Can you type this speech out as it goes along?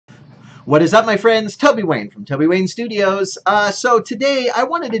What is up, my friends? Toby Wayne from Toby Wayne Studios. So today I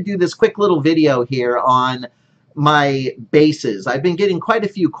wanted to do this quick little video here on my bases. I've been getting quite a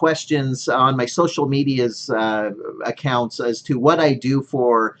few questions on my social media's accounts as to what I do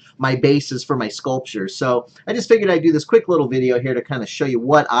for my bases for my sculptures. So I just figured I'd do this quick little video here to kind of show you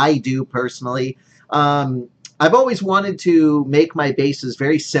what I do personally. I've always wanted to make my bases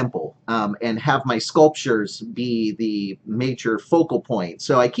very simple and have my sculptures be the major focal point.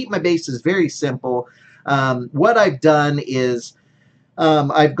 So I keep my bases very simple. What I've done is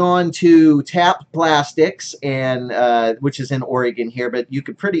I've gone to Tap Plastics, and which is in Oregon here, but you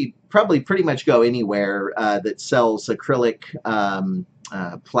could probably pretty much go anywhere that sells acrylic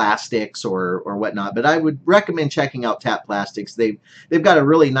plastics or whatnot. But I would recommend checking out Tap Plastics. They've got a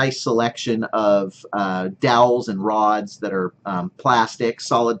really nice selection of dowels and rods that are plastic,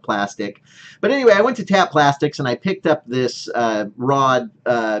 solid plastic. But anyway, I went to Tap Plastics and I picked up this rod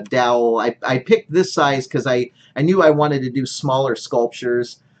dowel. I picked this size because I knew I wanted to do smaller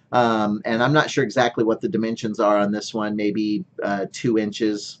sculptures. And I'm not sure exactly what the dimensions are on this one, maybe 2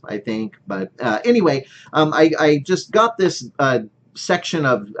 inches, I think. But anyway, I just got this section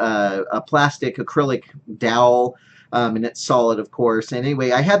of a plastic acrylic dowel, and it's solid, of course. And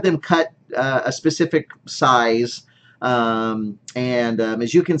anyway, I had them cut a specific size, and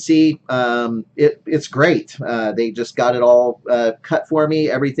as you can see, it's great. They just got it all cut for me.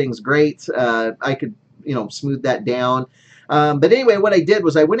 Everything's great. I could, smooth that down. But anyway, what I did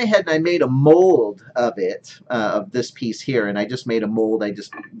was I went ahead and I made a mold of it, of this piece here, and I just made a mold. I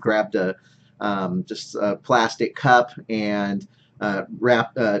just grabbed a plastic cup and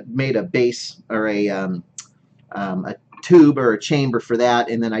made a base or a tube or a chamber for that,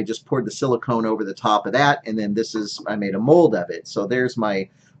 and then I just poured the silicone over the top of that, and then I made a mold of it. So there's my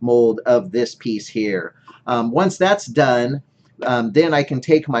mold of this piece here. Once that's done, then I can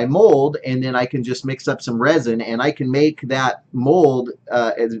take my mold and then I can just mix up some resin and I can make that mold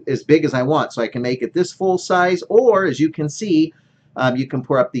as big as I want. So I can make it this full size, or as you can see, you can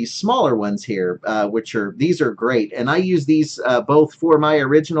pour up these smaller ones here, these are great. And I use these both for my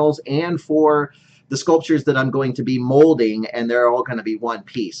originals and for the sculptures that I'm going to be molding, and they're all going to be one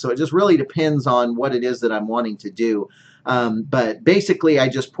piece. So it just really depends on what it is that I'm wanting to do. But basically, I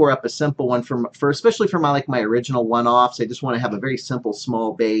just pour up a simple one especially for my original one-offs. I just want to have a very simple,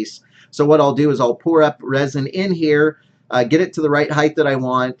 small base. So what I'll do is I'll pour up resin in here, get it to the right height that I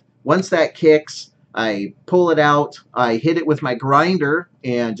want. Once that kicks, I pull it out, I hit it with my grinder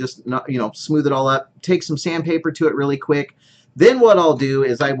and just smooth it all up, take some sandpaper to it really quick. Then what I'll do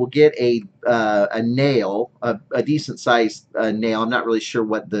is I will get a nail, a decent sized nail. I'm not really sure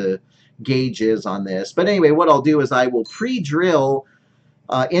what the gauge is on this, but anyway, what I'll do is I will pre-drill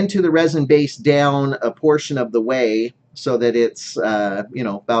into the resin base down a portion of the way so that it's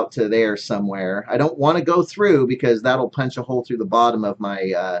about to there somewhere. I don't want to go through because that'll punch a hole through the bottom of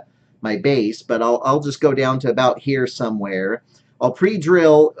my my base, but I'll just go down to about here somewhere. I'll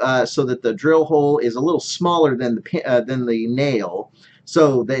pre-drill so that the drill hole is a little smaller than the nail,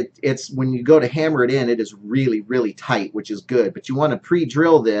 so that it's when you go to hammer it in, it is really, really tight, which is good. But you want to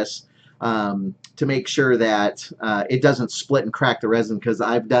pre-drill this to make sure that it doesn't split and crack the resin, because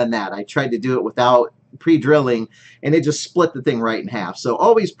I've done that. I tried to do it without pre-drilling, and it just split the thing right in half. So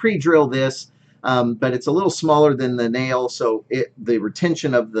always pre-drill this. But it's a little smaller than the nail, so the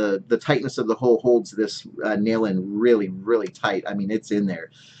retention of the tightness of the hole holds this nail in really, really tight. I mean, it's in there.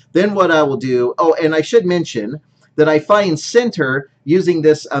 Then what I will do, oh, and I should mention that I find center using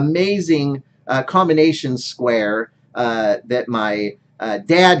this amazing combination square that my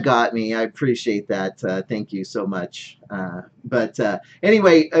dad got me. I appreciate that. Thank you so much. But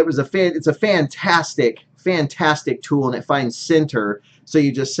anyway, it's a fantastic tool, and it finds center. So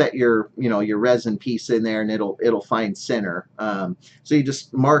you just set your your resin piece in there, and it'll find center. So you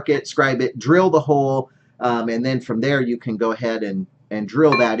just mark it, scribe it, drill the hole, and then from there you can go ahead and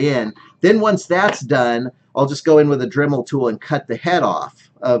drill that in. Then once that's done, I'll just go in with a Dremel tool and cut the head off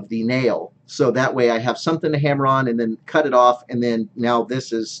of the nail. So that way I have something to hammer on, and then cut it off, and then now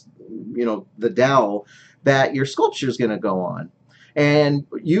this is the dowel that your sculpture is going to go on. And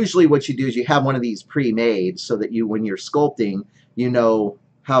usually what you do is you have one of these pre-made so that when you're sculpting, you know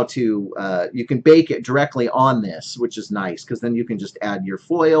how to, you can bake it directly on this, which is nice, because then you can just add your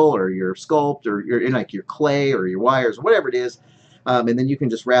foil or your sculpt or your clay or your wires or whatever it is, and then you can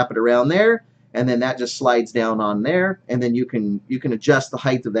just wrap it around there, and then that just slides down on there, and then you can adjust the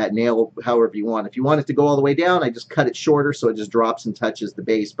height of that nail however you want. If you want it to go all the way down, I just cut it shorter so it just drops and touches the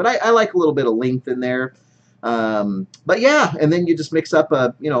base. But I like a little bit of length in there. But yeah, and then you just mix up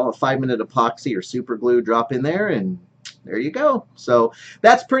a 5-minute epoxy or super glue, drop in there, and there you go. So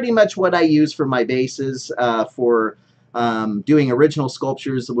that's pretty much what I use for my bases for doing original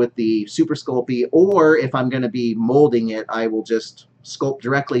sculptures with the Super Sculpey, or if I'm going to be molding it, I will just sculpt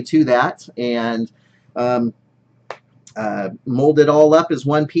directly to that and mold it all up as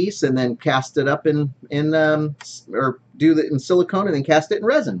one piece, and then cast it up in or do it in silicone and then cast it in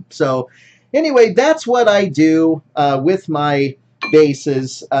resin. So anyway, that's what I do with my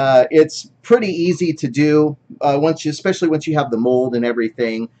bases. It's pretty easy to do especially once you have the mold and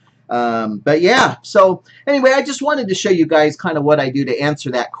everything. But yeah, so anyway, I just wanted to show you guys kind of what I do to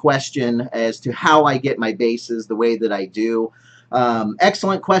answer that question as to how I get my bases the way that I do.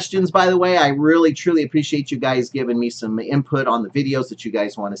 Excellent questions, by the way. I really, truly appreciate you guys giving me some input on the videos that you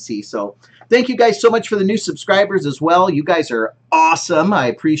guys want to see. So thank you guys so much for the new subscribers as well. You guys are awesome. I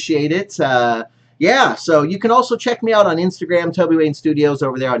appreciate it. Yeah, so you can also check me out on Instagram, Toby Wayne Studios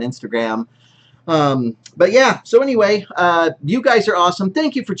over there on Instagram. But yeah, so anyway, you guys are awesome.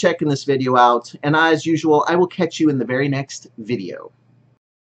 Thank you for checking this video out. And as usual, I will catch you in the very next video.